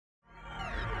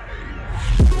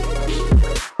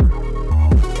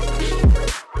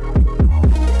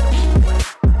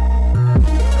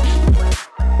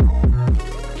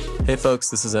folks,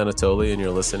 this is Anatoly, and you're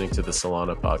listening to the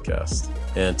Solana podcast.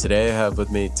 And today I have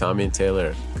with me Tommy and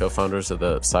Taylor, co-founders of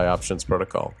the PsyOptions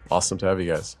protocol. Awesome to have you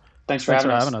guys. Thanks for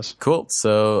having us. Cool.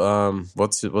 So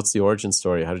what's the origin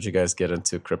story? How did you guys get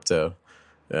into crypto?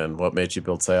 And what made you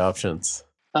build PsyOptions?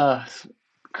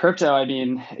 Crypto,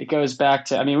 it goes back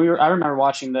to, I remember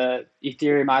watching the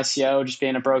Ethereum ICO, just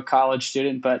being a broke college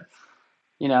student, but,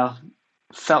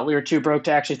 felt we were too broke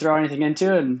to actually throw anything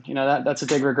into it. And, that's a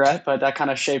big regret, but that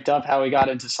kind of shaped up how we got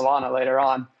into Solana later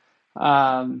on.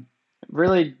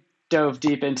 Really dove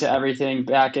deep into everything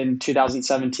back in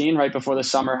 2017, right before the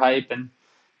summer hype. And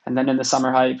then in the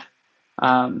summer hype,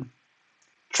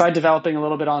 tried developing a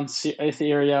little bit on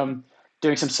Ethereum,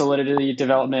 doing some Solidity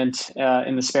development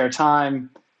in the spare time,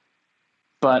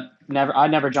 but I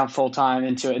never jumped full time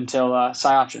into it until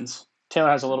PsyOptions. Taylor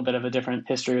has a little bit of a different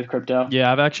history with crypto.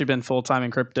 Yeah, I've actually been full time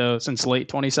in crypto since late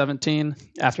 2017.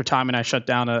 After Tom and I shut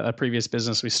down a previous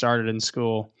business we started in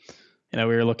school, we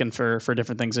were looking for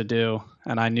different things to do,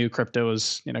 and I knew crypto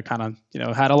was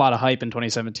had a lot of hype in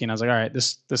 2017. I was like, all right,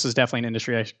 this is definitely an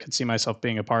industry I could see myself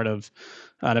being a part of.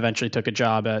 And eventually took a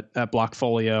job at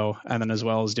Blockfolio, and then as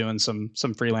well as doing some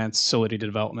freelance Solidity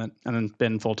development, and then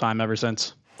been full time ever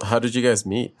since. How did you guys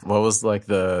meet? What was like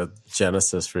the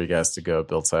genesis for you guys to go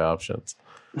build PsyOptions?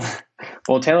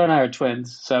 Well, Taylor and I are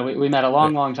twins, so we met a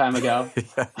long time ago.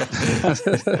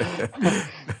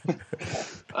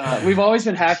 We've always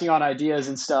been hacking on ideas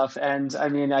and stuff. And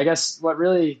I guess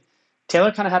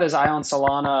Taylor kind of had his eye on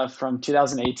Solana from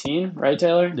 2018, right,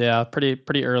 Taylor? Yeah,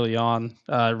 pretty early on.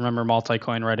 I remember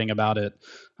Multicoin writing about it.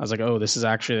 I was like, oh, this is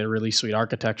actually a really sweet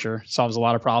architecture. Solves a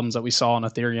lot of problems that we saw on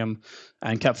Ethereum,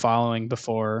 and kept following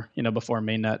before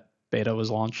mainnet beta was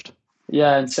launched.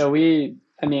 Yeah, and so we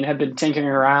had been tinkering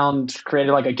around,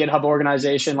 created like a GitHub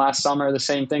organization last summer, the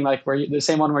same thing, the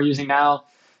same one we're using now,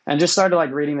 and just started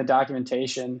reading the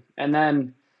documentation, and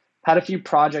then had a few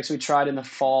projects we tried in the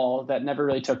fall that never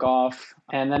really took off.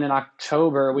 And then in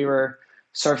October, we were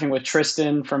surfing with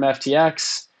Tristan from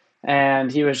FTX,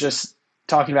 and he was just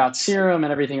talking about Serum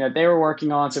and everything that they were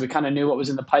working on. So we kind of knew what was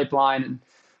in the pipeline and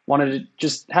wanted to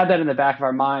just have that in the back of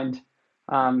our mind.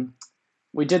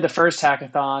 We did the first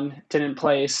hackathon, didn't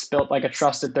place, built like a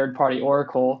trusted third-party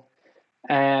oracle.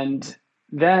 And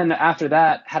then after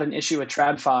that, had an issue with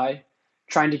TradFi,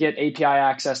 trying to get API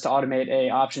access to automate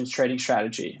a options trading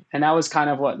strategy. And that was kind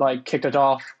of what kicked it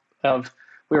off. We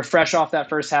were fresh off that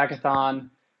first hackathon,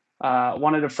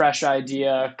 wanted a fresh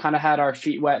idea, kind of had our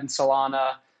feet wet in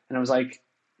Solana. And it was like,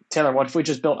 Taylor, what if we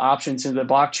just built options into the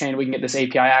blockchain? We can get this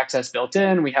API access built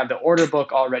in. We have the order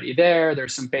book already there.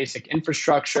 There's some basic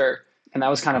infrastructure. And that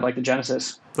was kind of like the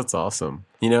genesis. That's awesome.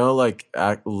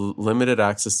 Limited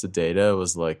access to data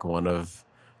was one of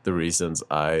the reasons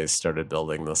I started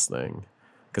building this thing.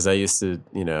 Because I used to,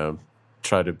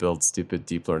 try to build stupid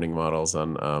deep learning models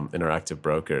on interactive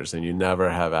brokers, and you never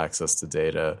have access to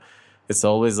data. It's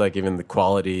always even the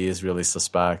quality is really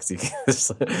suspect. You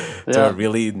don't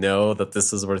really know that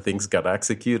this is where things got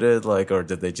executed, or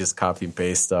did they just copy and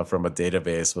paste stuff from a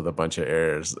database with a bunch of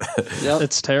errors? Yep.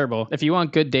 It's terrible. If you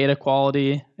want good data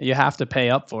quality, you have to pay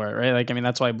up for it, right?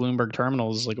 That's why Bloomberg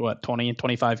Terminal is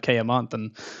 25K a month.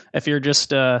 And if you're just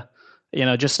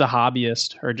just a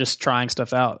hobbyist or just trying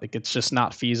stuff out, it's just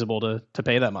not feasible to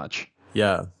pay that much.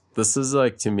 Yeah. This is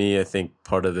to me, I think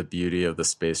part of the beauty of the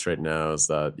space right now is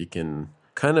that you can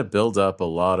kind of build up a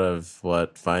lot of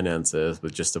what finance is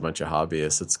with just a bunch of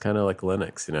hobbyists. It's kind of like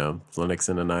Linux, Linux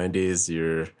in the 90s,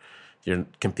 you're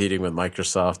competing with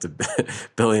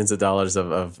Microsoft, billions of dollars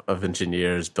of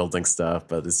engineers building stuff,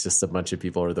 but it's just a bunch of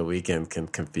people over the weekend can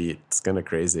compete. It's kind of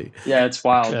crazy. Yeah, it's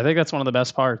wild. I think that's one of the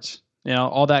best parts.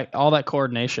 All that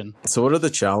coordination. So what are the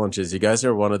challenges? You guys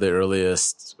are one of the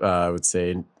earliest, I would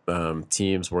say,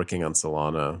 teams working on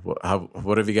Solana.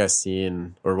 What have you guys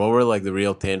seen, or what were the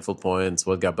real painful points?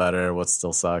 What got better? What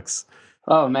still sucks?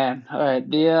 Oh man! All right.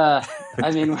 This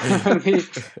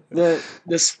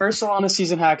first Solana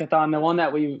season hackathon, the one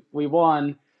that we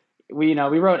won, we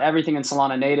wrote everything in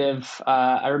Solana native.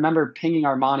 I remember pinging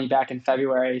Armani back in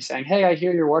February saying, "Hey, I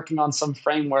hear you're working on some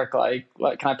framework.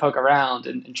 What can I poke around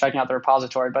and checking out the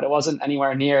repository?" But it wasn't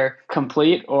anywhere near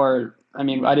complete, or I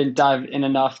didn't dive in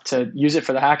enough to use it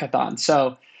for the hackathon.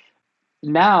 So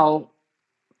now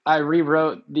I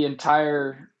rewrote the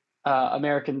entire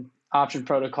American option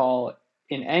protocol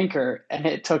in Anchor, and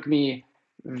it took me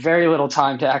very little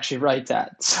time to actually write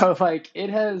that. So it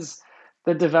has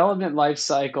the development life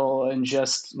cycle and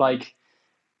just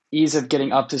ease of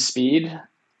getting up to speed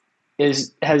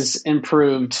has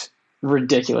improved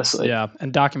ridiculously. Yeah,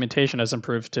 and documentation has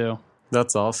improved too.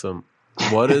 That's awesome.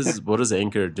 What is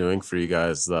Anchor doing for you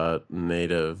guys that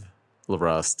native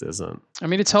Rust isn't. I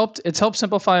mean, it's helped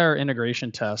simplify our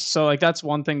integration tests. So like that's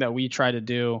one thing that we try to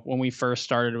do when we first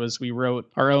started was we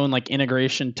wrote our own like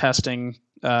integration testing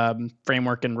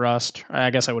framework in Rust.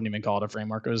 I guess I wouldn't even call it a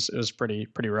framework. It was pretty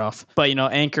rough. But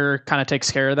Anchor kind of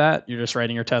takes care of that. You're just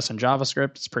writing your tests in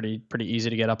JavaScript. It's pretty easy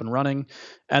to get up and running.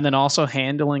 And then also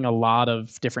handling a lot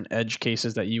of different edge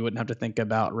cases that you wouldn't have to think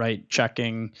about, right?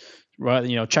 Checking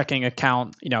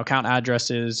account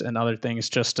addresses and other things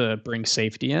just to bring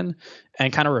safety in,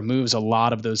 and kind of removes a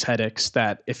lot of those headaches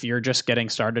that if you're just getting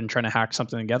started and trying to hack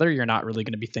something together, you're not really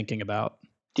going to be thinking about.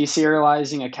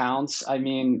 Deserializing accounts, I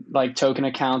mean, like token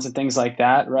accounts and things like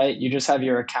that, right? You just have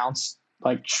your accounts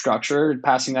like structured,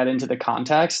 passing that into the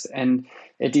context, and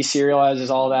it deserializes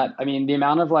all that. I mean, the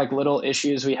amount of like little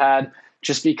issues we had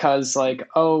just because like,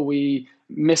 oh, we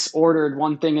misordered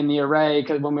one thing in the array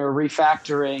because when we were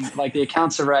refactoring like the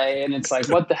accounts array, and it's like,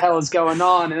 what the hell is going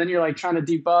on? And then you're like trying to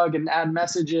debug and add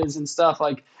messages and stuff,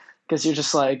 like, because you're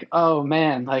just like, oh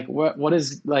man, like what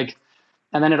is like.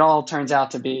 And then it all turns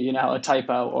out to be, a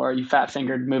typo, or you fat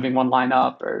fingered moving one line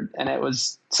up, and it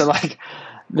was so like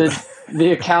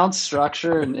the account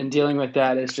structure and dealing with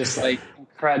that is just like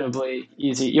incredibly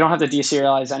easy. You don't have to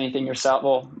deserialize anything yourself.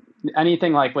 Well,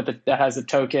 anything like that has a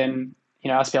token,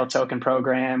 SPL token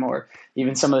program, or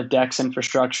even some of the DEX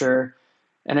infrastructure.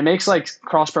 And it makes like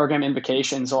cross-program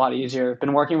invocations a lot easier.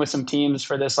 Been working with some teams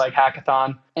for this like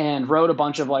hackathon and wrote a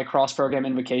bunch of like cross-program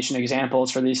invocation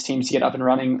examples for these teams to get up and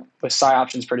running with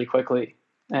PsyOptions pretty quickly.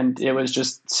 And it was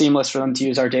just seamless for them to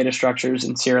use our data structures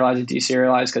and serialize and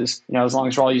deserialize because, as long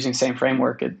as we're all using the same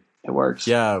framework, it works.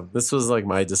 Yeah, this was like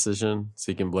my decision,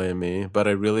 so you can blame me. But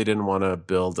I really didn't want to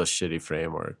build a shitty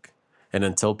framework. And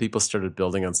until people started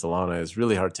building on Solana, it's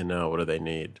really hard to know what do they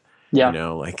need. Yeah.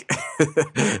 Like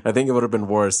I think it would have been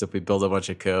worse if we built a bunch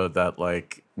of code that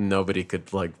like nobody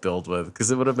could like build with,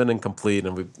 because it would have been incomplete.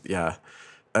 And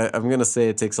I'm going to say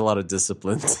it takes a lot of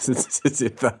discipline to do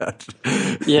that.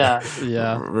 Yeah.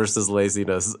 Versus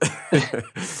laziness.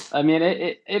 I mean,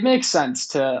 it makes sense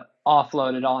to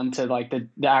offload it onto like the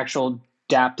actual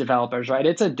dApp developers, right?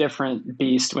 It's a different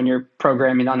beast when you're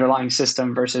programming the underlying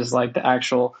system versus like the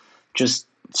actual just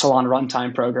Solana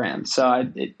runtime program.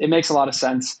 So it makes a lot of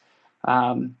sense.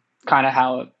 Kind of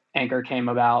how Anchor came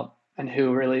about and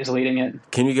who really is leading it.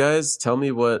 Can you guys tell me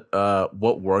what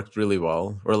worked really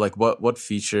well, or like what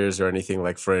features or anything,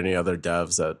 like for any other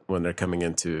devs that when they're coming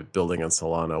into building on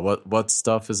Solana, what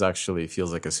stuff is actually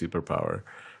feels like a superpower?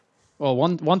 Well,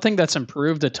 one thing that's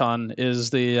improved a ton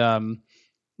is the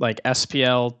like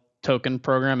SPL token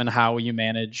program and how you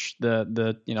manage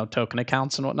the token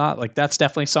accounts and whatnot. Like that's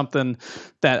definitely something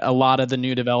that a lot of the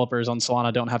new developers on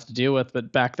Solana don't have to deal with.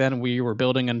 But back then we were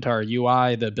building into our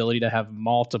UI the ability to have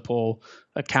multiple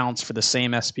accounts for the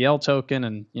same SPL token,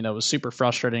 and it was super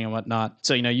frustrating and whatnot.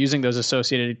 So using those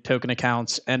associated token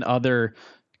accounts and other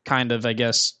kind of I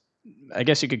guess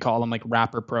you could call them like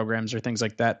wrapper programs or things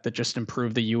like that just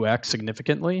improve the UX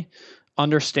significantly.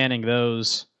 Understanding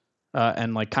those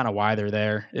and like kind of why they're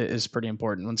there is pretty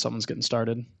important when someone's getting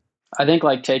started. I think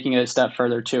like taking it a step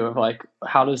further too, of like,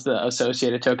 how does the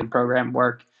associated token program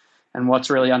work and what's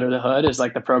really under the hood is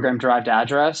like the program derived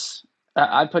address.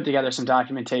 I put together some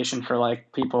documentation for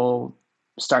like people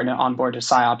starting to onboard to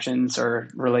PsyOptions or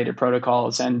related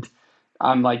protocols. And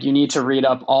I'm like, you need to read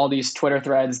up all these Twitter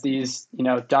threads, these,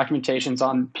 documentations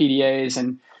on PDAs,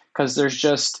 and because there's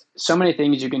just so many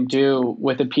things you can do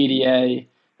with a PDA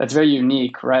that's very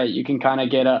unique, right? You can kind of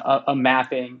get a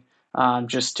mapping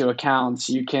just to accounts.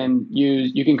 You can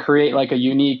create like a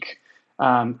unique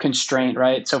constraint,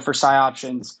 right? So for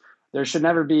PsyOptions, there should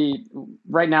never be,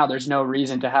 right now, there's no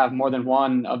reason to have more than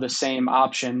one of the same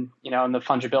option, and the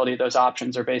fungibility of those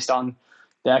options are based on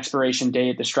the expiration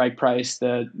date, the strike price,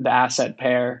 the asset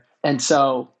pair. And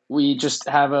so we just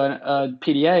have a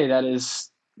PDA that is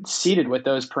seeded with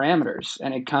those parameters,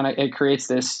 and it creates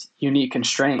this unique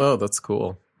constraint. Oh, that's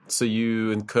cool. So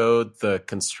you encode the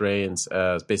constraints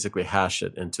as basically hash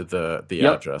it into the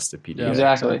address, the PDA. Yeah,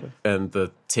 exactly. And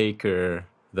the taker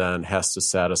then has to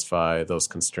satisfy those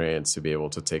constraints to be able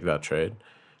to take that trade.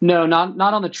 No, not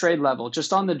on the trade level,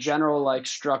 just on the general like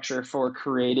structure for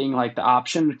creating like the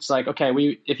option. It's like, okay,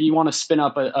 if you want to spin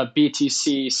up a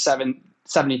BTC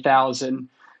 70,000,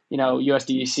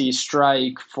 USDC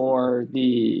strike for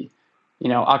the,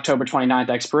 October 29th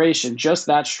expiration, just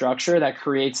that structure that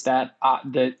creates that,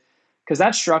 because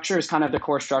that structure is kind of the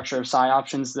core structure of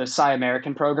PsyOptions, the Psy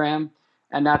American program.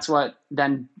 And that's what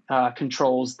then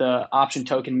controls the option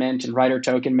token mint and writer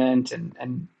token mint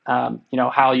and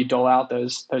how you dole out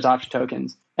those option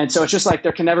tokens. And so it's just like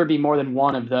there can never be more than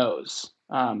one of those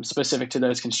specific to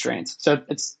those constraints. So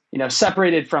it's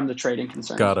separated from the trading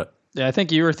concern. Got it. Yeah, I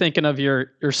think you were thinking of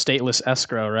your stateless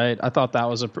escrow, right? I thought that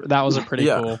was a pretty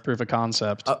cool proof of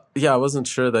concept. Yeah, I wasn't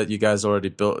sure that you guys already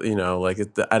built. I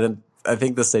didn't. I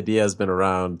think this idea has been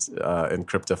around in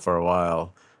crypto for a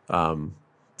while,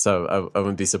 so I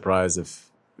wouldn't be surprised if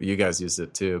you guys used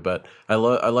it too. But I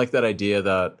like that idea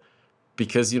that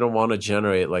because you don't want to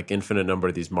generate like infinite number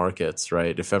of these markets,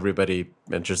 right? If everybody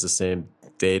enters the same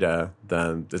data,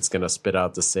 then it's going to spit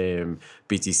out the same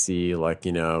BTC, like,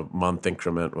 month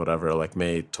increment, whatever, like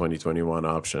May 2021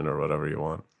 option or whatever you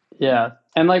want. Yeah.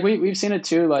 And like we've seen it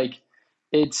too, like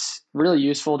it's really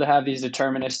useful to have these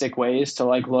deterministic ways to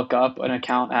like look up an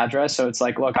account address. So it's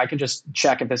like, look, I can just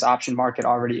check if this option market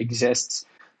already exists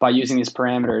by using these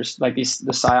parameters, like the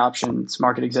PsyOptions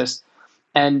market exists.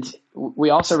 And we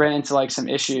also ran into like some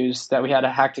issues that we had to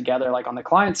hack together, like on the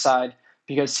client side,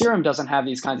 because Serum doesn't have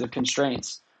these kinds of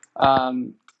constraints.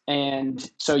 And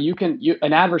so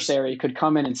an adversary could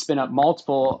come in and spin up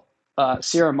multiple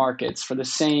Serum markets for the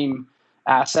same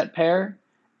asset pair.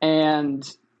 And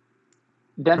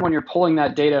then when you're pulling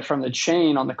that data from the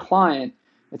chain on the client,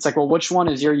 it's like, well, which one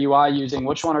is your UI using?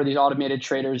 Which one are these automated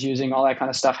traders using? All that kind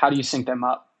of stuff. How do you sync them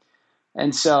up?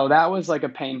 And so that was like a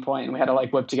pain point, and we had to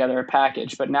like whip together a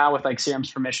package. But now with like Serum's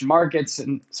permission markets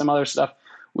and some other stuff,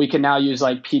 we can now use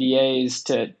like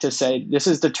PDAs to say this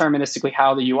is deterministically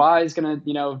how the UI is going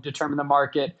to determine the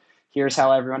market. Here's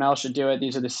how everyone else should do it.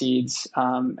 These are the seeds,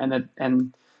 and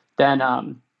then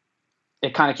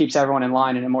it kind of keeps everyone in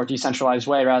line in a more decentralized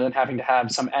way rather than having to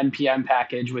have some NPM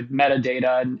package with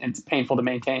metadata and it's painful to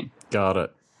maintain. Got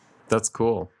it. That's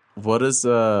cool. What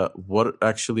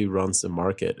actually runs the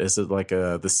market? Is it like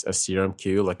a Serum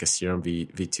queue, like a Serum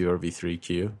V2 or V3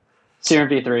 queue? Serum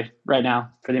V3 right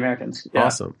now for the Americans. Yeah.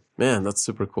 Awesome. Man, that's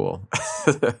super cool.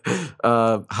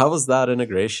 How was that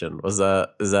integration? Is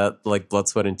that like blood,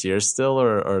 sweat, and tears still,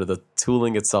 or the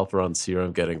tooling itself around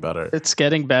Serum getting better? It's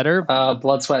getting better.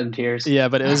 Blood, sweat, and tears. Yeah,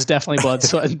 but it was definitely blood,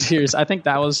 sweat, and tears. I think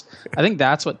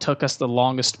that's what took us the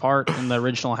longest part in the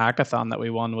original hackathon that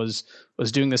we won was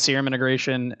doing the Serum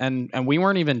integration, and we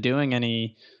weren't even doing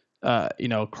any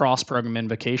cross program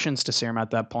invocations to Serum at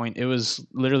that point. It was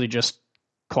literally just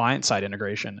client-side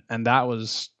integration, and that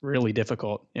was really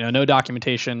difficult. No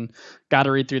documentation, got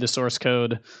to read through the source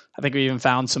code. I think we even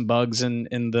found some bugs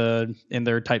in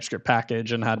their TypeScript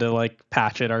package and had to like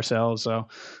patch it ourselves. So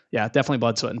yeah, definitely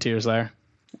blood, sweat, and tears there.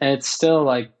 And it's still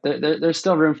like there's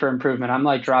still room for improvement. I'm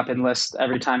like dropping lists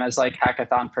every time as like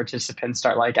hackathon participants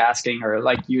start like asking or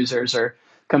like users or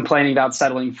complaining about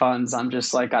settling funds. I'm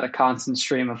just like got a constant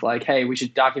stream of like, hey, we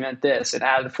should document this and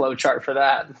add the flow chart for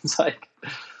that. It's like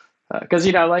because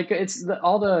like it's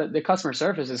all the customer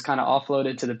service is kind of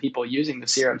offloaded to the people using the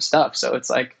Serum stuff. So it's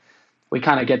like we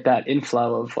kind of get that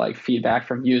inflow of like feedback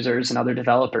from users and other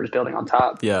developers building on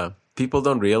top. Yeah, people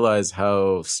don't realize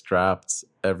how strapped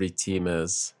every team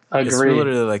is. Agreed. It's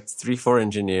literally like 3-4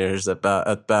 engineers at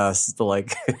best.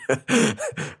 Like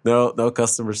no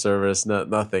customer service,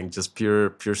 nothing, just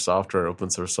pure software, open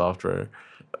source software.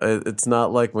 It's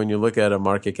not like when you look at a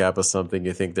market cap of something,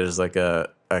 you think there's like a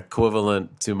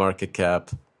equivalent to market cap,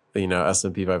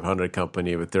 S&P 500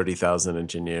 company with 30,000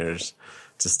 engineers,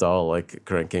 just all like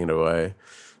cranking it away.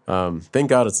 Thank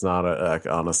God it's not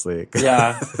honestly.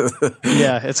 Yeah.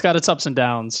 Yeah. It's got its ups and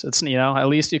downs. It's, at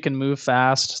least you can move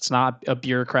fast. It's not a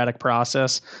bureaucratic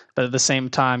process, but at the same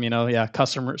time,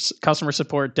 customer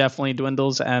support definitely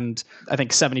dwindles. And I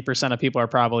think 70% of people are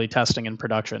probably testing in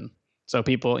production. So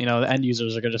people, the end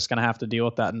users are just going to have to deal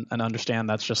with that and understand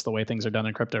that's just the way things are done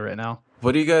in crypto right now.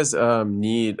 What do you guys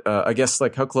need? I guess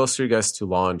like how close are you guys to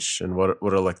launch, and what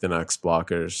are like the next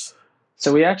blockers?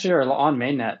 So we actually are on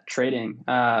mainnet trading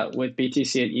with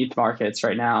BTC and ETH markets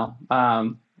right now.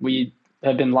 We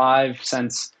have been live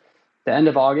since the end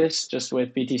of August, just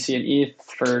with BTC and ETH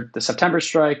for the September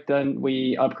strike. Then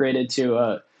we upgraded to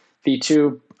a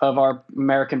V2 of our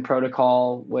American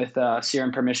protocol with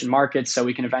Serum permission markets, so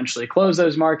we can eventually close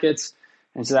those markets.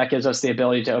 And so that gives us the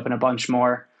ability to open a bunch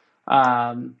more.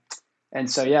 So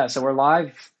we're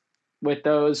live with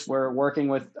those. We're working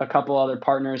with a couple other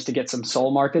partners to get some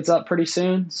Sol markets up pretty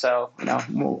soon. So,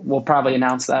 we'll probably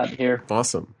announce that here.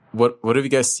 Awesome. What have you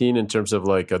guys seen in terms of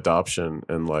like adoption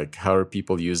and like how are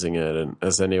people using it? And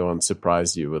has anyone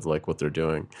surprised you with like what they're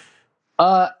doing?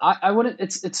 I wouldn't.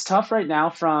 It's tough right now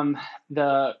from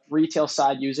the retail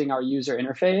side using our user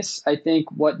interface. I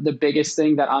think what the biggest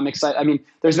thing that I'm excited. I mean,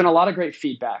 there's been a lot of great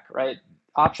feedback, right?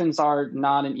 Options are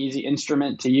not an easy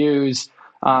instrument to use.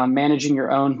 Managing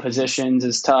your own positions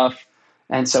is tough,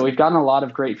 and so we've gotten a lot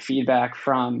of great feedback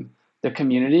from the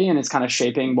community, and it's kind of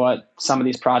shaping what some of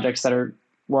these projects that are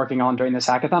working on during this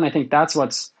hackathon. I think that's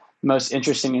what's most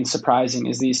interesting and surprising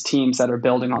is these teams that are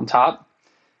building on top.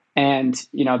 And,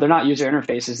 they're not user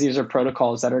interfaces. These are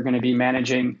protocols that are going to be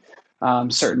managing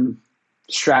certain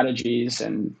strategies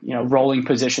and, rolling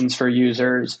positions for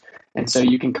users. And so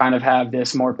you can kind of have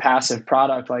this more passive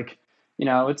product, like,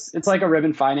 it's like a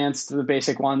ribbon finance to the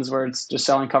basic ones where it's just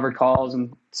selling covered calls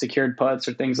and secured puts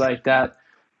or things like that.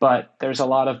 But there's a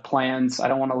lot of plans. I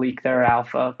don't want to leak their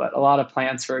alpha, but a lot of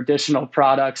plans for additional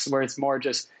products where it's more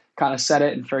just kind of set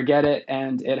it and forget it.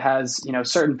 And it has,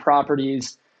 certain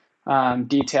properties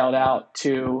detailed out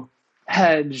to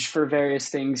hedge for various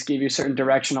things, give you certain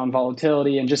direction on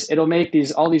volatility, and just it'll make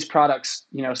all these products,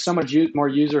 so much more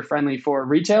user friendly for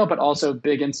retail, but also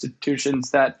big institutions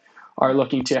that are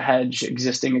looking to hedge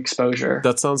existing exposure.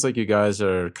 That sounds like you guys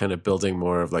are kind of building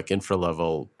more of like infra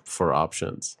level for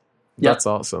options. Yep. That's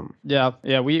awesome. Yeah.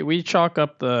 We chalk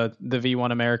up the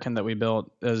V1 American that we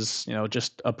built as,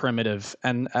 just a primitive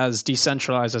and as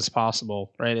decentralized as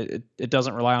possible, right? It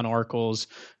doesn't rely on oracles.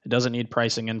 It doesn't need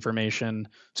pricing information.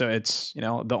 So it's,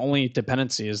 the only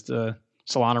dependency is the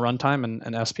Solana runtime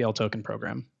and SPL token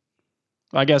program.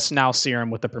 I guess now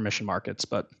Serum with the permission markets,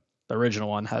 but the original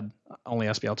one had only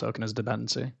SPL token as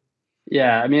dependency.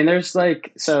 Yeah. I mean, there's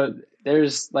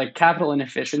capital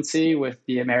inefficiency with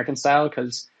the American style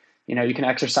because you can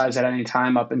exercise at any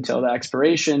time up until the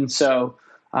expiration. So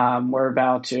we're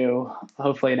about to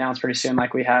hopefully announce pretty soon,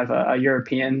 like we have a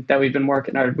European that we've been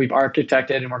working or we've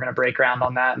architected, and we're going to break ground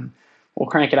on that, and we'll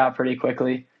crank it out pretty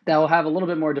quickly. That will have a little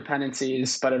bit more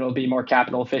dependencies, but it'll be more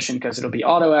capital efficient because it'll be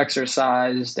auto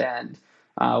exercised, and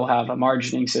we'll have a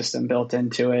margining system built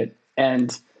into it.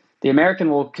 And the American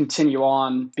will continue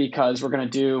on because we're going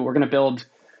to build,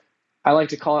 I like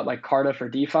to call it like Carta for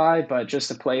DeFi, but just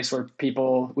a place where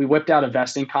we whipped out a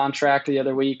vesting contract the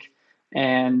other week,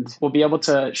 and we'll be able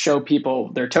to show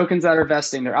people their tokens that are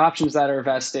vesting, their options that are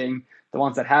vesting, the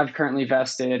ones that have currently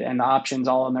vested, and the options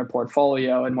all in their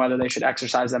portfolio and whether they should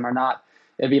exercise them or not.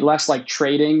 It'd be less like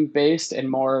trading based and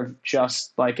more of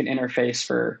just like an interface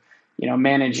for,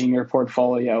 managing your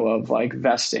portfolio of like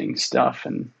vesting stuff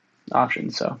and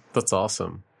options. So that's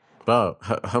awesome. Wow.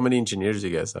 How many engineers do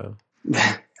you guys have?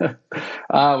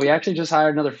 We actually just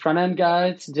hired another front end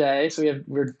guy today, so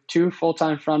we're 2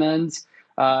 full-time front ends,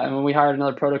 and when we hired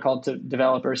another protocol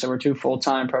developer, so we're 2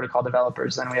 full-time protocol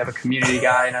developers. Then we have a community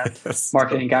guy and a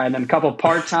marketing guy, and then a couple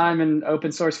part-time and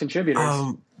open source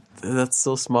contributors. That's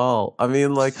so small. I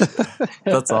mean, like,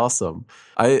 that's awesome.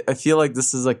 I feel like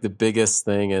this is like the biggest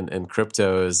thing in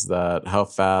crypto is that how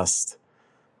fast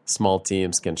small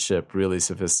teams can ship really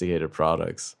sophisticated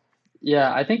products.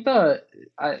 Yeah, I think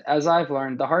as I've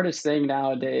learned, the hardest thing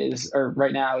nowadays or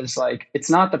right now is like, it's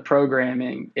not the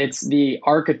programming, it's the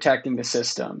architecting the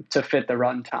system to fit the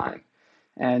runtime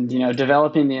and,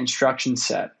 developing the instruction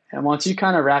set. And once you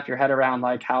kind of wrap your head around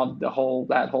like how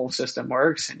that whole system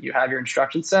works and you have your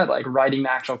instruction set, like writing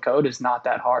the actual code is not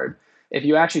that hard. If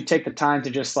you actually take the time to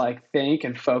just like think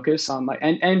and focus on like,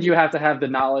 and you have to have the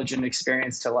knowledge and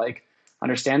experience to like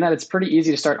understand that, it's pretty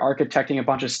easy to start architecting a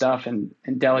bunch of stuff and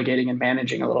delegating and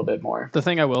managing a little bit more. The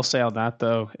thing I will say on that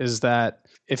though is that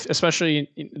if especially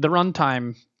the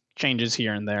runtime changes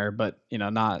here and there, but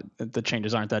not the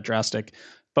changes aren't that drastic.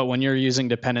 But when you're using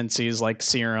dependencies like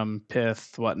Serum,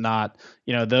 Pith, whatnot,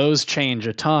 those change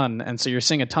a ton. And so you're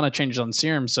seeing a ton of changes on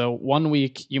Serum. So one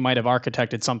week you might have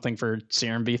architected something for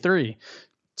Serum v3.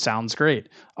 Sounds great.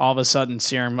 All of a sudden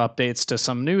Serum updates to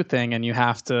some new thing and you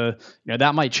have to,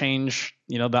 that might change,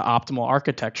 the optimal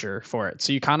architecture for it.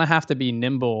 So you kind of have to be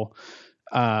nimble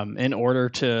in order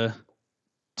to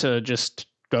just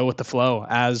go with the flow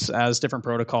as different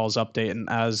protocols update and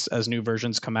as new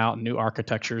versions come out and new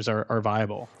architectures are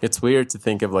viable. It's weird to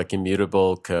think of like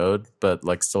immutable code, but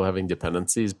like still having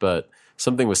dependencies. But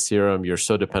something with Serum, you're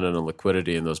so dependent on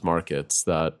liquidity in those markets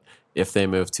that if they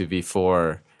move to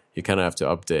V4, you kind of have to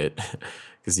update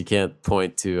because you can't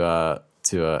point to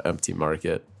an empty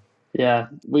market. Yeah,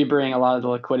 we bring a lot of the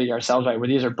liquidity ourselves, right? Where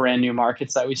these are brand new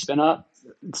markets that we spin up.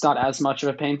 It's not as much of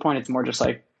a pain point. It's more just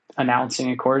like announcing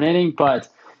and coordinating, but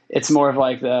it's more of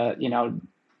like the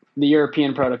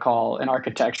European protocol and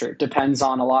architecture. It depends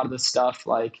on a lot of the stuff.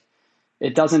 Like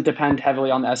it doesn't depend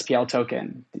heavily on the SPL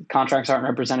token. Contracts aren't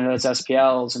represented as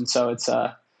SPLs. And so it's,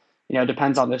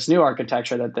 depends on this new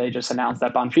architecture that they just announced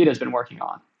that Bonfida has been working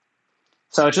on.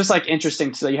 So it's just like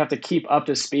interesting. So you have to keep up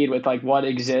to speed with like what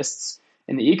exists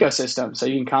in the ecosystem. So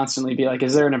you can constantly be like,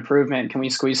 is there an improvement? Can we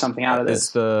squeeze something out of this?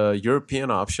 Is the European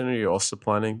option, are you also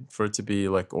planning for it to be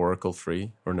like Oracle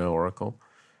free or no Oracle?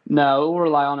 No, we'll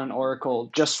rely on an Oracle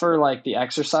just for like the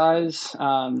exercise.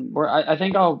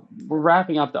 We're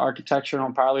wrapping up the architecture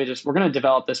and we're going to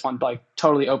develop this one like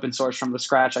totally open source from the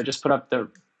scratch. I just put up the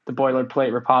the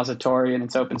boilerplate repository and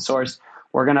it's open source.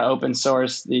 We're going to open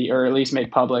source or at least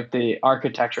make public the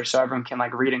architecture so everyone can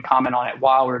like read and comment on it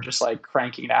while we're just like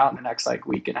cranking it out in the next like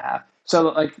week and a half. So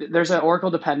like there's an Oracle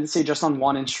dependency just on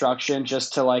one instruction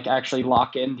just to like actually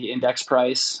lock in the index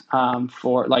price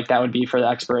for like that would be for the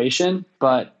expiration.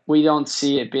 But we don't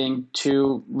see it being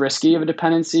too risky of a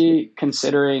dependency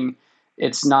considering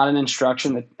it's not an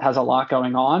instruction that has a lot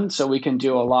going on. So we can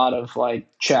do a lot of like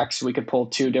checks. We could pull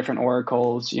 2 different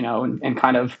oracles, and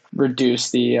kind of reduce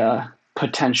the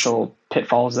potential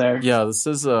pitfalls there. Yeah, this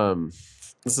is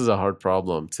a hard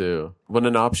problem too. When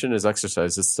an option is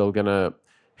exercised, it's still gonna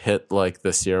hit like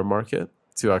the Sierra market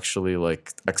to actually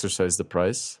like exercise the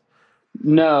price.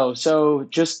 No, so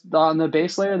just on the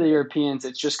base layer of the Europeans,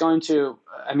 it's just going to,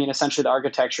 essentially the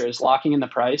architecture is locking in the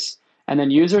price, and then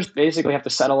users basically have to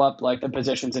settle up like the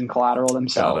positions in collateral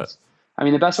themselves.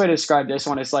 The best way to describe this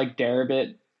one is like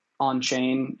Deribit on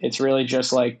chain. It's really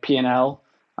just like P&L.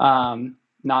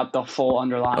 Not the full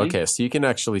underlying. Okay, so you can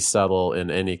actually settle in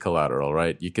any collateral,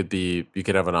 right? You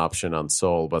could have an option on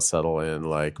Sol, but settle in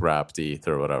like Wrapped ETH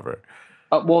or whatever.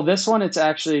 Well, this one, it's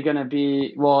actually going to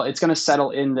be, it's going to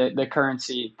settle in the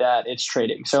currency that it's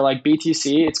trading. So like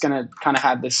BTC, it's going to kind of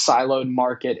have this siloed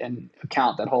market and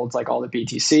account that holds like all the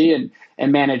BTC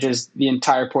and manages the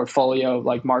entire portfolio,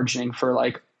 like margining for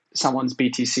like someone's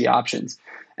BTC options.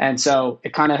 And so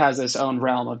it kind of has this own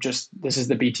realm of just, this is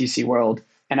the BTC world.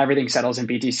 And everything settles in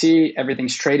BTC,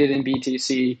 everything's traded in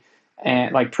BTC,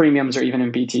 and like premiums are even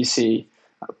in BTC.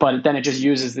 But then it just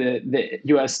uses the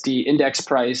USD index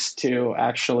price to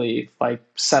actually like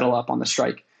settle up on the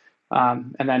strike.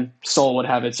 And then Sol would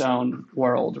have its own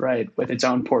world, right, with its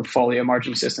own portfolio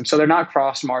margining system. So they're not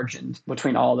cross-margined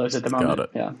between all those at the moment. Got it.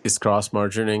 Yeah. Is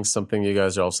cross-margining something you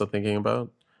guys are also thinking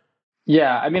about?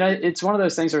 Yeah, it's one of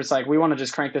those things where it's like we want to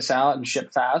just crank this out and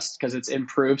ship fast because it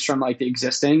improves from like the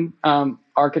existing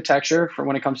architecture from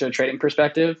when it comes to a trading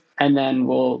perspective, and then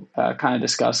we'll kind of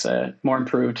discuss a more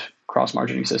improved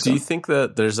cross-margining system. Do you think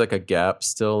that there's like a gap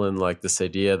still in like this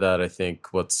idea that I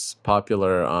think what's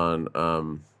popular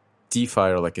on DeFi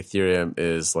or like Ethereum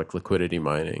is like liquidity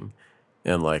mining,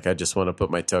 and like I just want to put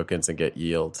my tokens and get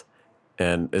yield,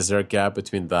 and is there a gap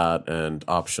between that and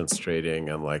options trading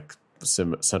and like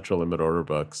central limit order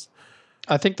books?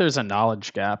 I think there's a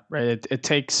knowledge gap, right? It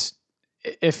takes,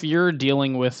 if you're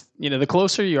dealing with, the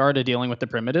closer you are to dealing with the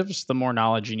primitives, the more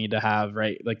knowledge you need to have,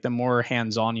 right? Like the more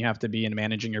hands-on you have to be in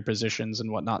managing your positions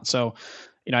and whatnot. So,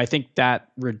 I think that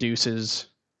reduces,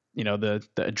 the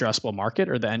addressable market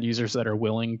or the end users that are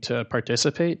willing to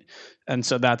participate. And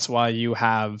so that's why you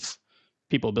have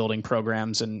people building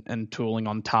programs and tooling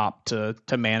on top to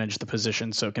manage the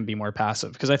position so it can be more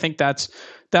passive. Because I think that's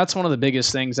one of the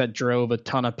biggest things that drove a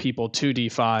ton of people to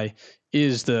DeFi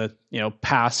is the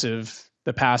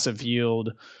passive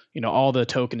yield, all the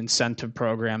token incentive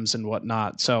programs and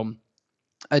whatnot. So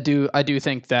I do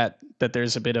think that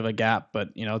there's a bit of a gap, but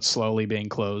it's slowly being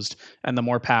closed. And the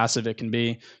more passive it can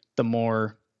be, the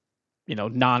more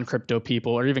non-crypto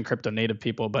people or even crypto native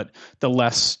people, but the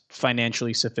less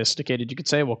financially sophisticated you could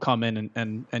say will come in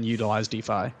and utilize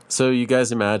DeFi. So you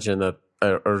guys imagine that,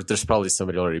 or there's probably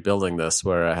somebody already building this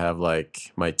where I have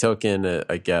like my token,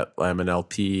 I'm an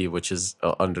LP, which is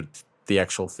under the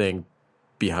actual thing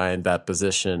behind that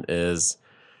position is,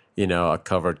 a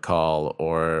covered call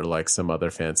or like some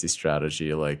other fancy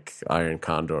strategy like iron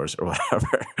condors or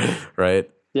whatever, right?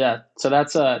 Yeah, so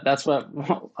that's what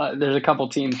there's a couple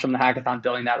teams from the hackathon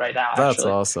building that right now. That's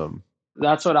awesome.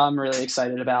 That's what I'm really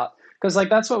excited about because like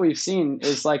that's what we've seen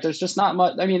is like there's just not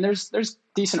much. There's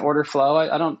decent order flow. I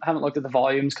haven't looked at the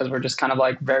volumes because we're just kind of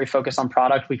like very focused on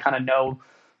product. We kind of know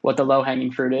what the low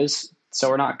hanging fruit is, so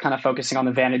we're not kind of focusing on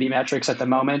the vanity metrics at the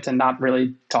moment and not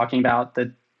really talking about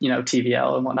the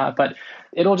TVL and whatnot. But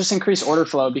it'll just increase order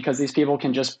flow because these people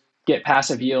can just get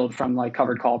passive yield from like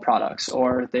covered call products,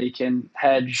 or they can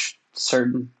hedge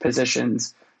certain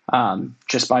positions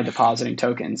just by depositing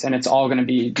tokens. And it's all going to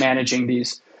be managing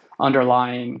these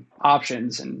underlying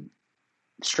options and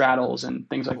straddles and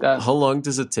things like that. How long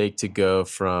does it take to go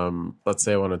from, let's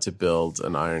say I wanted to build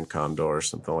an iron condor or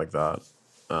something like that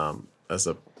as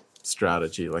a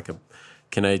strategy?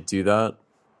 Can I do that?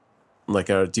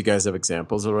 Do you guys have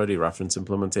examples already, reference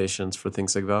implementations for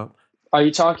things like that? Are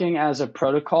you talking as a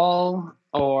protocol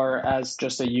or as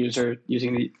just a user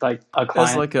using a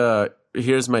client? As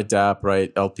here's my DApp,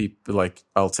 right? LP,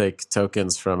 I'll take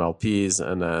tokens from LPs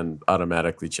and then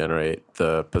automatically generate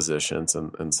the positions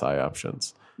and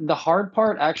PsyOptions. the hard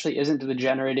part actually isn't the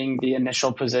generating the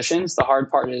initial positions. The hard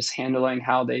part is handling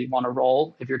how they want to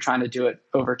roll if you're trying to do it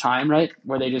over time, right?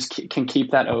 Where they just can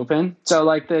keep that open. So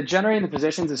like the generating the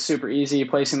positions is super easy.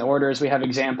 Placing the orders, we have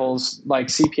examples like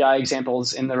CPI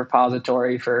examples in the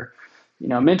repository for,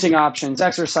 minting options,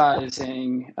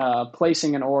 exercising,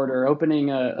 placing an order, opening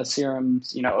a Serum,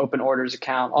 open orders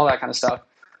account, all that kind of stuff.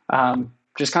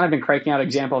 Just kind of been cranking out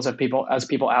examples of people as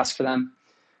people ask for them.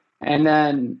 And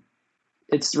then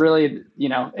it's really,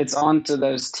 it's on to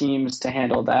those teams to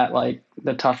handle that, like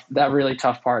that really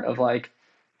tough part of like,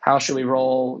 how should we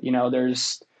roll?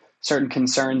 There's certain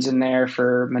concerns in there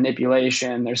for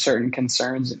manipulation. There's certain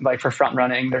concerns like for front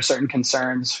running. There's certain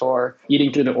concerns for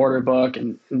eating through the order book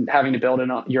and having to build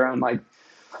your own like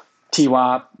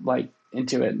TWAP like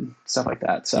into it and stuff like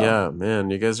that. So yeah,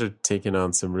 man, you guys are taking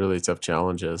on some really tough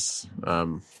challenges.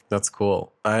 That's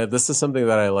cool. This is something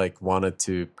that I like wanted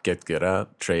to get good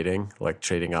at, trading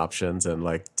options and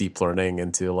like deep learning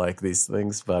into like these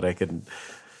things, but I could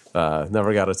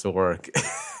never got it to work.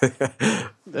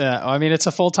 Yeah, I mean, it's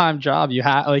a full-time job. You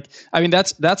have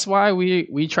that's why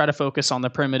we try to focus on the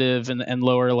primitive and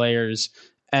lower layers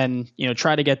and,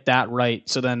 try to get that right.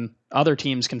 So then other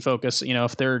teams can focus,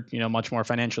 if they're, much more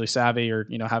financially savvy or,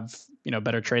 have,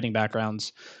 better trading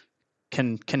backgrounds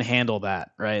can handle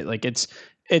that. Right. Like it's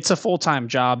a full-time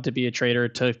job to be a trader,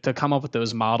 to come up with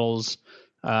those models,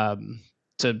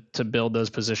 to build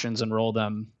those positions and roll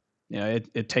them.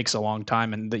 It takes a long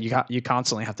time, and that you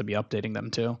constantly have to be updating them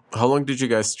too. How long did you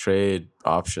guys trade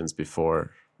options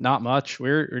before? Not much.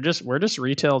 We're just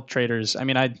retail traders. I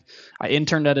mean, I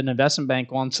interned at an investment bank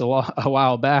once a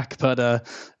while back, but to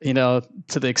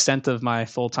the extent of my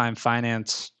full-time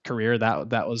finance career,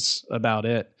 that was about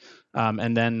it.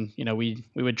 And then we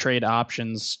would trade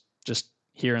options just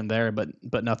here and there,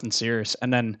 but nothing serious.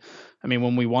 And then, I mean,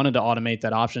 when we wanted to automate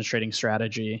that options trading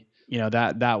strategy,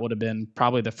 that would have been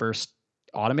probably the first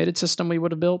automated system we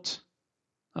would have built.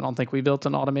 I don't think we built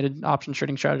an automated options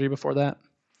trading strategy before that.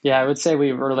 Yeah, I would say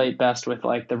we relate best with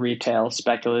like the retail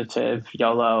speculative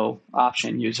YOLO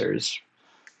option users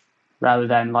rather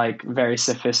than like very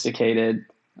sophisticated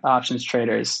options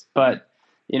traders. But,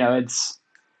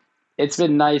 it's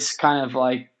been nice kind of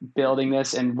like building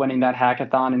this and winning that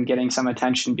hackathon and getting some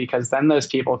attention, because then those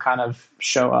people kind of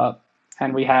show up,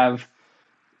 and we have,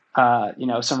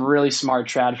 some really smart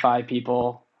TradFi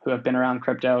people who have been around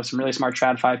crypto, some really smart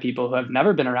TradFi people who have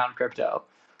never been around crypto,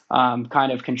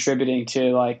 kind of contributing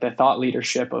to like the thought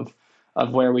leadership of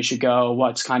where we should go,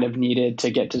 what's kind of needed to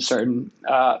get to certain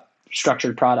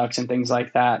structured products and things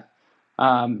like that.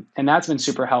 And that's been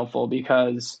super helpful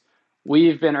because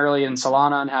we've been early in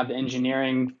Solana and have the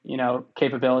engineering,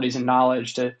 capabilities and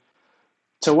knowledge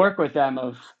to work with them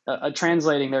of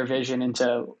translating their vision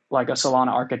into like a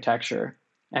Solana architecture.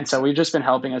 And so we've just been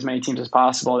helping as many teams as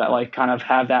possible that like kind of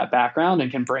have that background and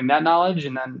can bring that knowledge.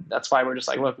 And then that's why we're just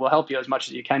like, look, we'll help you as much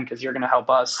as you can, because you're going to help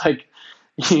us like,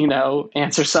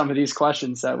 answer some of these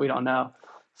questions that we don't know.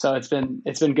 So it's been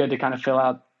good to kind of fill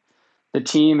out the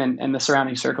team and the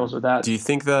surrounding circles with that. Do you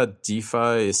think that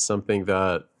DeFi is something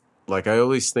that, like, I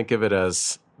always think of it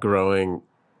as growing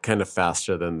kind of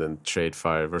faster than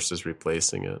TradeFi versus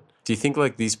replacing it? Do you think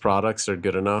like these products are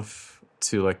good enough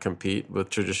to like compete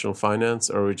with traditional finance,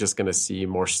 or are we just going to see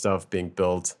more stuff being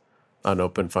built on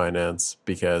open finance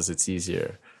because it's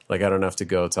easier? Like, I don't have to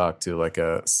go talk to like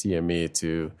a CME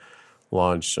to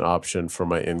launch an option for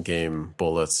my in-game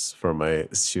bullets for my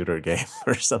shooter game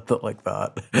or something like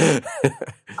that.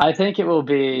 I think it will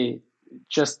be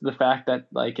just the fact that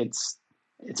like it's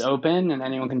open and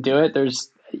anyone can do it.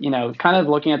 There's, kind of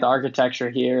looking at the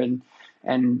architecture here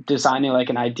and designing like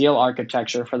an ideal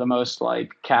architecture for the most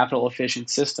like capital efficient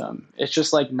system. It's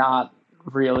just like not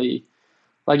really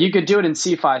like you could do it in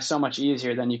CeFi so much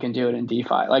easier than you can do it in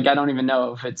DeFi. Like, I don't even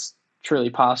know if it's truly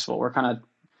possible. We're kind of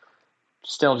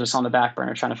still just on the back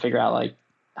burner trying to figure out like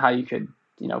how you could,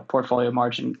 portfolio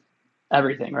margin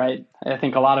everything. Right. I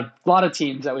think a lot of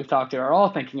teams that we've talked to are all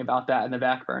thinking about that in the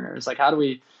back burner. It's like, how do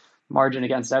we margin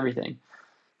against everything?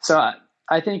 So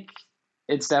I think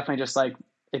it's definitely just like,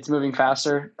 it's moving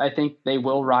faster. I think they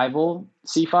will rival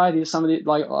CeFi,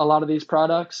 like a lot of these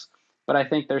products, but I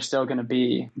think they're still going to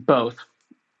be both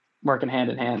working hand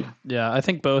in hand. Yeah, I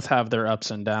think both have their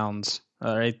ups and downs.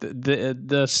 All right,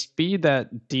 the speed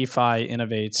that DeFi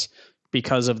innovates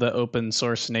because of the open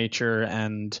source nature,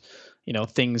 and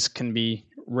things can be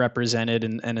represented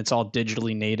and it's all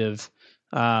digitally native.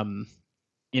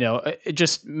 It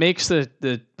just makes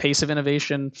the pace of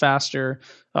innovation faster.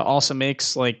 Also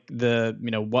makes like the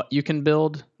what you can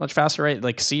build much faster, right?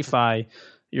 Like CeFi,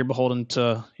 you're beholden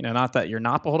to, not that you're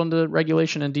not beholden to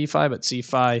regulation in DeFi, but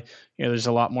CeFi, there's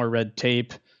a lot more red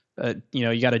tape.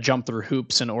 You got to jump through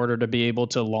hoops in order to be able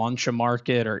to launch a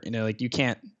market, or like you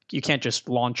can't just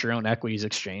launch your own equities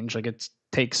exchange. Like it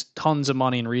takes tons of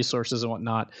money and resources and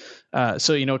whatnot.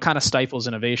 So it kind of stifles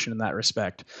innovation in that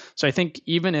respect. So I think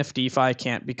even if DeFi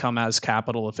can't become as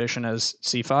capital efficient as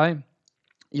CeFi,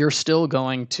 you're still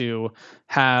going to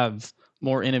have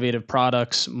more innovative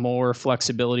products, more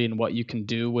flexibility in what you can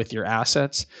do with your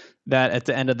assets, that at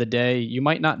the end of the day, you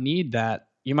might not need that.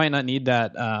 You might not need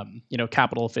that,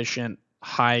 capital efficient,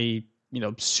 high,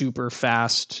 super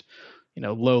fast,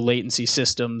 low latency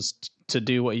systems to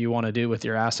do what you want to do with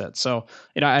your assets. So,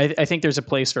 I think there's a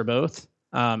place for both.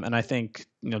 And I think,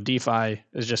 DeFi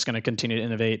is just going to continue to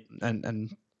innovate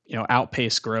and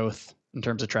outpace growth in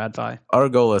terms of TradFi. Our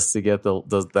goal is to get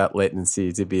that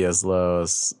latency to be as low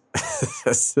as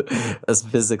as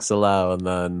physics allow,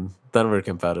 and then we're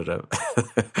competitive.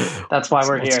 That's why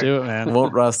we're Let's here. do it, man.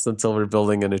 Won't rust until we're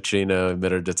building a neutrino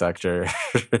emitter detector.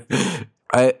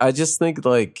 I just think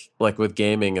like with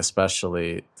gaming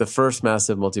especially, the first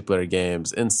massive multiplayer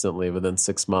games instantly within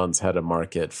 6 months had a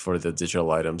market for the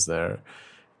digital items there.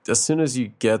 As soon as you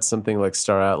get something like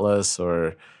Star Atlas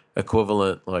or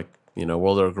equivalent like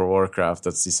World of Warcraft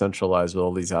that's decentralized with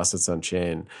all these assets on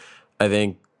chain, I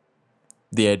think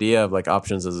the idea of like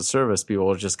options as a service, people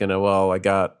are just gonna, I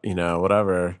got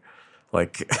whatever,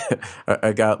 like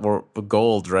I got more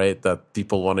gold, right, that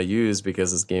people want to use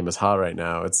because this game is hot right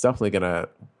now. It's definitely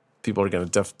people are gonna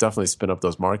definitely spin up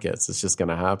those markets. It's just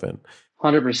gonna happen.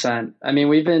 100%. I mean,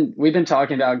 we've been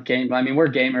talking about game. I mean, we're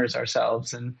gamers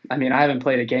ourselves, and I mean, I haven't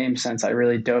played a game since I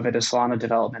really dove into Solana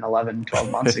development 11,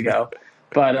 12 months ago.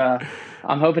 But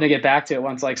I'm hoping to get back to it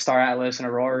once like Star Atlas and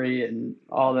Aurori and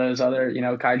all those other,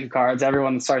 Kaiju cards,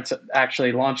 everyone starts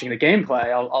actually launching the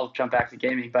gameplay. I'll jump back to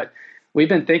gaming. But we've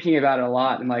been thinking about it a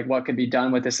lot and like what could be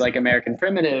done with this like American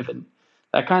primitive. And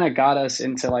that kind of got us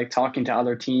into like talking to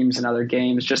other teams and other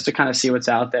games just to kind of see what's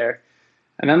out there.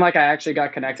 And then like I actually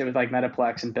got connected with like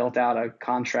Metaplex and built out a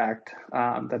contract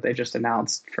that they just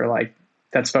announced for like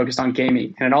that's focused on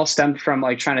gaming. And it all stemmed from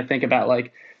like trying to think about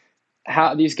like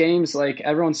how these games, like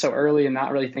everyone's so early and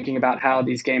not really thinking about how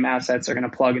these game assets are going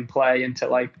to plug and play into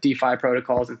like DeFi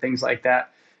protocols and things like that.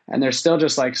 And there's still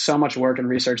just like so much work and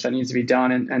research that needs to be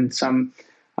done and some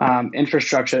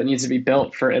infrastructure that needs to be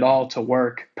built for it all to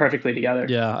work perfectly together.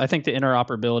 Yeah, I think the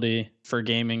interoperability for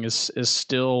gaming is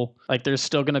still like there's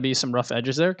still going to be some rough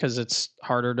edges there because it's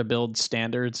harder to build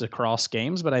standards across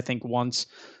games. But I think once,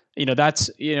 that's,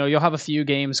 you'll have a few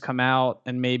games come out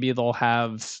and maybe they'll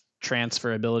have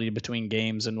transferability between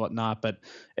games and whatnot, but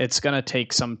it's going to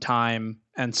take some time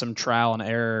and some trial and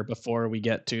error before we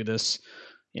get to this,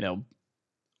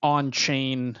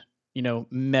 on-chain,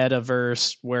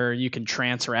 metaverse where you can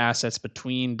transfer assets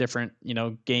between different,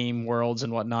 game worlds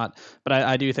and whatnot. But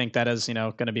I do think that is,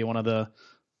 going to be one of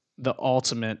the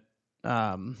ultimate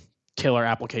killer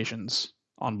applications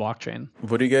on blockchain.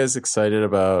 What are you guys excited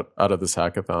about out of this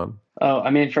hackathon? Oh,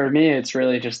 I mean, for me, it's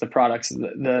really just the products,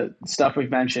 the stuff we've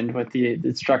mentioned with the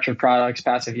structured products,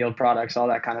 passive yield products, all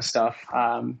that kind of stuff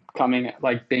coming,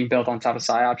 like being built on top of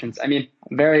PsyOptions. I mean,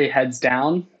 very heads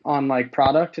down on like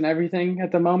product and everything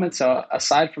at the moment. So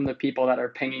aside from the people that are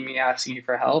pinging me, asking me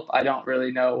for help, I don't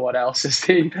really know what else is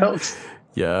being built.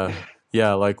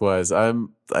 Yeah, likewise. I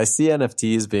see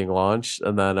NFTs being launched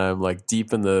and then I'm like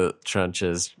deep in the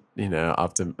trenches,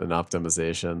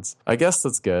 optimizations. I guess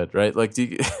that's good, right? Like,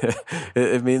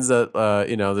 it means that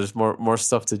there's more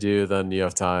stuff to do than you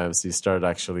have time, so you start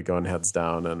actually going heads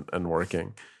down and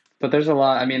working. But there's a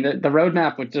lot. I mean, the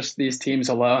roadmap with just these teams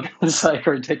alone is like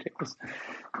ridiculous.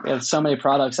 We have so many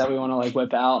products that we want to like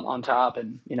whip out on top,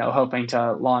 and hoping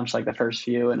to launch like the first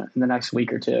few in the next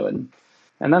week or two, and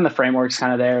then the framework's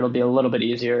kind of there. It'll be a little bit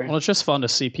easier. Well, it's just fun to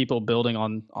see people building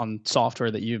on software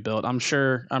that you've built. I'm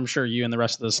sure you and the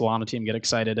rest of the Solana team get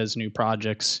excited as new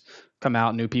projects come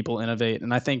out, new people innovate.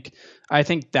 And I think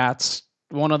that's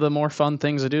one of the more fun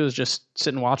things to do is just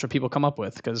sit and watch what people come up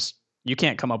with, because you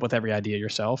can't come up with every idea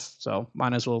yourself. So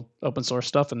might as well open source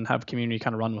stuff and have community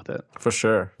kind of run with it. For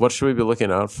sure. What should we be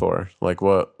looking out for? Like,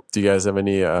 what do you guys have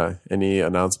any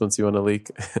announcements you want to leak?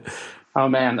 Oh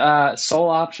man, Soul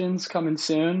Options coming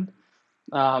soon.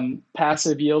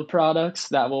 Passive yield products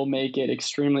that will make it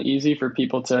extremely easy for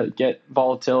people to get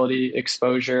volatility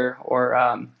exposure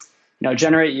or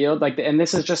generate yield. And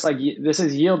this is just like this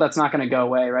is yield that's not going to go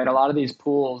away, right? A lot of these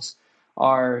pools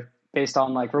are based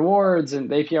on like rewards, and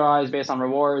the API is based on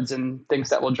rewards and things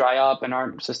that will dry up and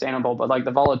aren't sustainable. But like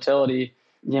the volatility,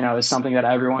 is something that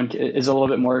everyone is a little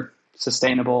bit more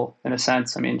sustainable in a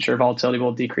sense. I mean, sure, volatility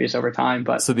will decrease over time,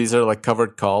 but So these are like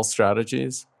covered call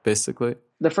strategies, basically.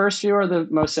 the first few are the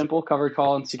most simple covered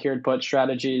call and secured put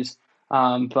strategies.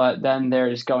 But then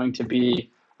there's going to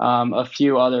be a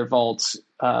few other vaults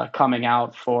coming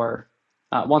out for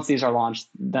once these are launched.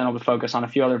 Then I'll focus on a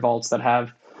few other vaults that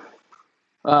have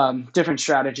different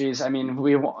strategies. I mean,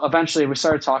 we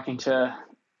started talking to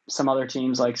some other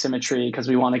teams like Symmetry because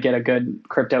we want to get a good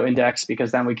crypto index,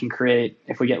 because then we can create,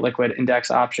 if we get liquid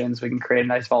index options, we can create a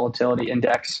nice volatility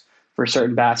index for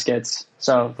certain baskets.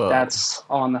 So that's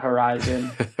on the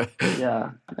horizon.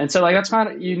 Yeah. And so like, that's kind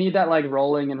of, you need that like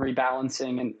rolling and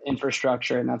rebalancing and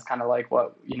infrastructure. And that's kind of like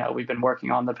what, we've been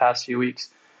working on the past few weeks,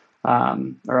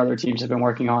 or other teams have been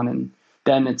working on. And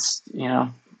then it's,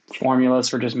 formulas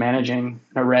for just managing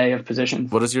an array of positions.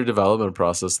 What is your development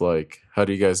process like? How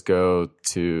do you guys go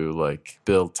to like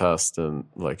build, test, and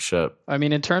like ship? I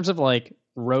mean, in terms of like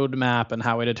roadmap and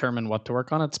how we determine what to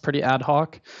work on, it's pretty ad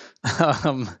hoc.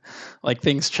 Like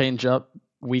things change up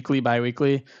weekly,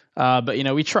 bi-weekly. But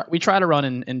we try to run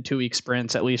in 2-week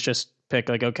sprints, at least just pick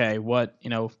like, okay, what,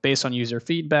 based on user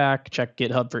feedback, check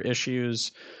GitHub for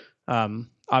issues.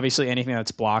 Obviously anything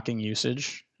that's blocking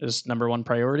usage is number one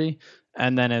priority.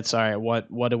 And then it's all right, what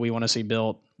do we want to see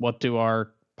built? What do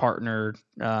our partner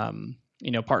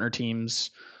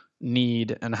teams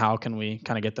need, and how can we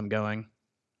kind of get them going?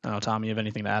 I don't know, Tom, you have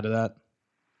anything to add to that?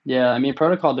 Yeah, I mean,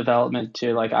 protocol development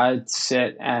too. Like I'd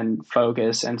sit and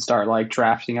focus and start like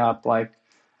drafting up like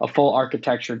a full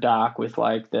architecture doc with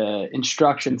like the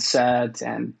instruction set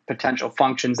and potential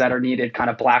functions that are needed, kind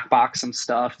of black box some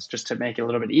stuff just to make it a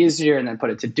little bit easier, and then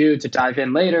put it to dive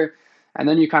in later. And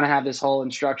then you kind of have this whole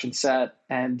instruction set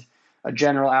and a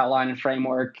general outline and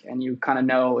framework, and you kind of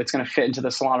know it's going to fit into the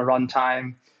Solana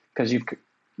runtime because you've,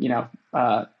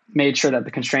 made sure that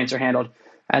the constraints are handled.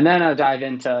 And then I dive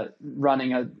into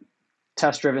running a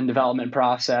test-driven development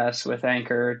process with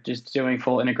Anchor, just doing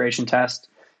full integration test.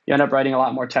 You end up writing a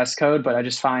lot more test code, but I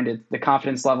just find the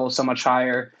confidence level is so much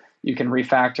higher. You can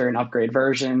refactor and upgrade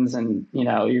versions, and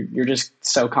you're just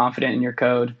so confident in your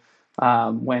code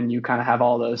when you kind of have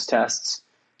all those tests.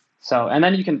 So, and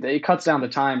then it cuts down the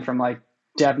time from like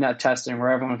DevNet testing,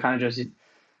 where everyone kind of just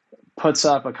puts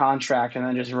up a contract and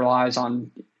then just relies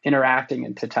on interacting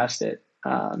and to test it.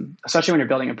 Especially when you're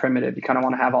building a primitive, you kind of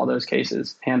want to have all those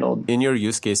cases handled. In your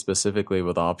use case specifically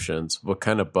with options, what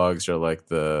kind of bugs are like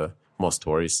the most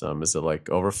worrisome? Is it like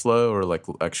overflow or like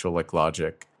actual like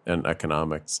logic and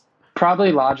economics?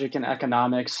 Probably logic and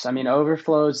economics. I mean,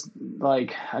 overflows, the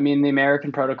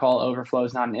American protocol overflow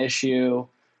is not an issue.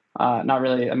 Not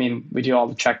really. I mean, we do all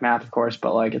the check math, of course,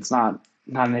 but like it's not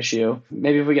an issue.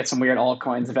 Maybe if we get some weird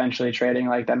altcoins eventually trading,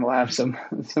 like then we'll have some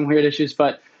weird issues.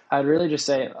 But I'd really just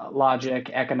say logic,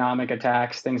 economic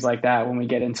attacks, things like that. When we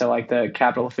get into like the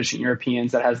capital efficient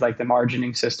Europeans that has like the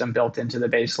margining system built into the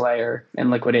base layer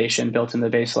and liquidation built in the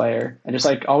base layer, and just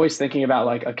like always thinking about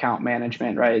like account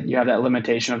management, right? You have that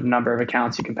limitation of the number of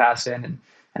accounts you can pass in and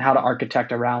how to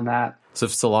architect around that. So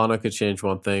if Solana could change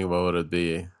one thing, what would it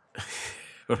be?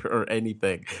 or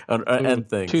anything, or end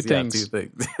things. Two things.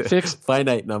 Fixed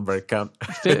finite number account.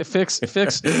 Fixed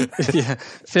account.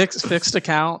 Fixed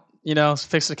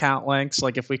account lengths.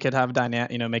 Like if we could have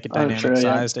make it dynamic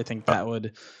sized, I think that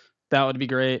would be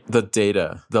great. The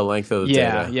data, the length of the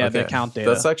data. Yeah, okay. The account data.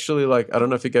 That's actually like, I don't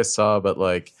know if you guys saw, but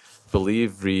like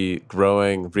believe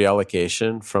growing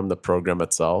reallocation from the program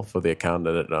itself or the account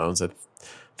that it owns. I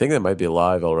think that might be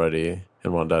live already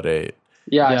in 1.8.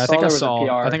 Yeah, I think I saw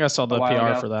the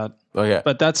PR for that. Okay.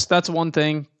 But that's one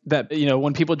thing that,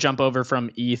 when people jump over from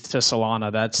ETH to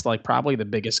Solana, that's like probably the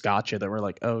biggest gotcha that we're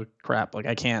like, oh crap, like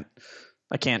I can't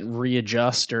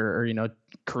readjust or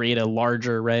create a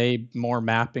larger array, more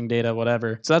mapping data,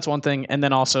 whatever. So that's one thing. And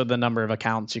then also the number of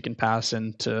accounts you can pass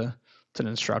into an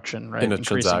instruction, right? In a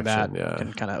Increasing transaction, that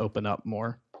can kind of open up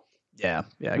more. Yeah,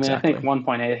 I exactly. think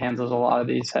 1.8 handles a lot of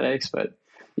these headaches, but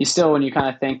you still, when you're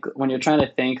trying to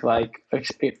think like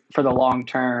for the long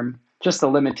term, just the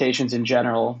limitations in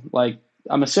general, like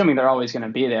I'm assuming they're always going to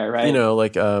be there, right?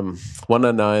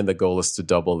 1.9, the goal is to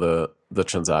double the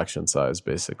transaction size,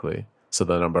 basically. So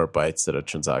the number of bytes that a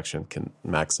transaction can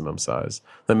maximum size.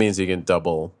 That means you can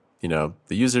double, the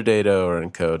user data or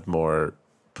encode more,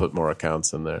 put more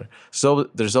accounts in there. So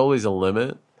there's always a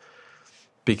limit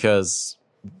because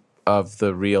of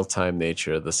the real-time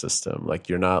nature of the system. Like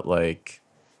you're not like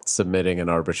submitting an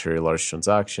arbitrary large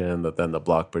transaction that then the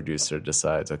block producer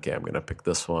decides, okay, I'm going to pick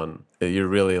this one. You're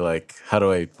really like, how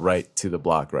do I write to the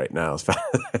block right now?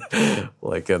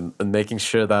 Like, and making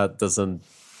sure that doesn't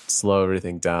slow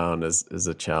everything down is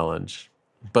a challenge.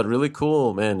 But really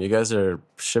cool, man. You guys are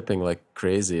shipping like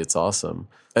crazy. It's awesome.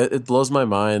 It blows my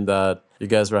mind that you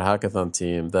guys were a hackathon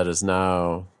team that is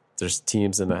now, there's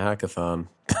teams in a hackathon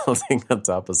building on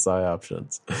top of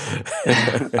PsyOptions.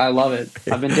 I love it.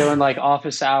 I've been doing like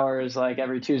office hours like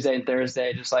every Tuesday and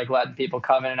Thursday, just like letting people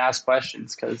come in and ask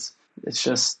questions, because it's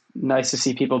just nice to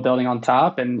see people building on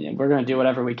top, and we're going to do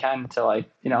whatever we can to like,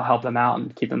 help them out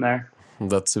and keep them there.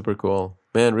 That's super cool.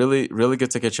 Man, really, really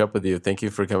good to catch up with you. Thank you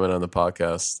for coming on the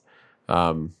podcast.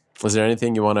 Was there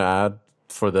anything you want to add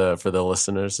for the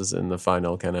listeners as in the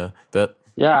final kind of bit?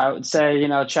 Yeah, I would say,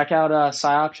 check out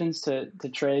PsyOptions to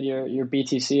trade your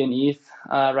BTC and ETH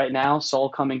right now. Sol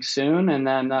coming soon, and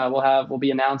then we'll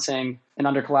be announcing an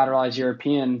under collateralized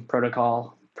European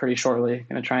protocol pretty shortly.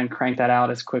 Going to try and crank that out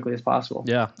as quickly as possible.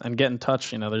 Yeah, and get in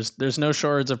touch. There's no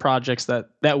shortage of projects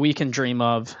that we can dream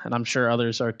of, and I'm sure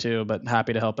others are too. But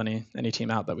happy to help any team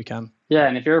out that we can. Yeah,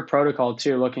 and if you're a protocol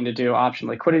too looking to do option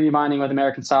liquidity mining with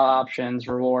American style options,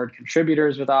 reward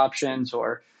contributors with options,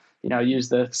 or use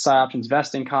the PsyOptions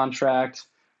vesting contract,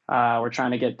 we're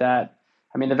trying to get that.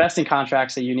 I mean, the vesting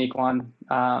contract's a unique one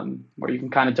where you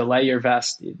can kind of delay your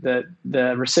vest.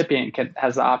 The recipient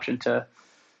has the option to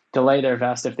delay their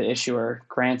vest if the issuer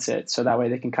grants it. So that way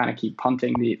they can kind of keep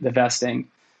punting the vesting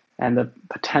and the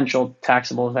potential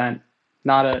taxable event.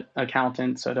 Not an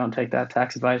accountant, so don't take that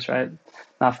tax advice, right?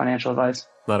 Not financial advice.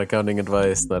 Not accounting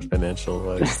advice, not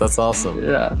financial advice. That's awesome.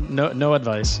 Yeah. No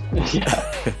advice.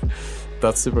 Yeah.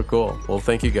 That's super cool. Well,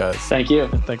 thank you guys. Thank you.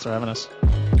 Thanks for having us.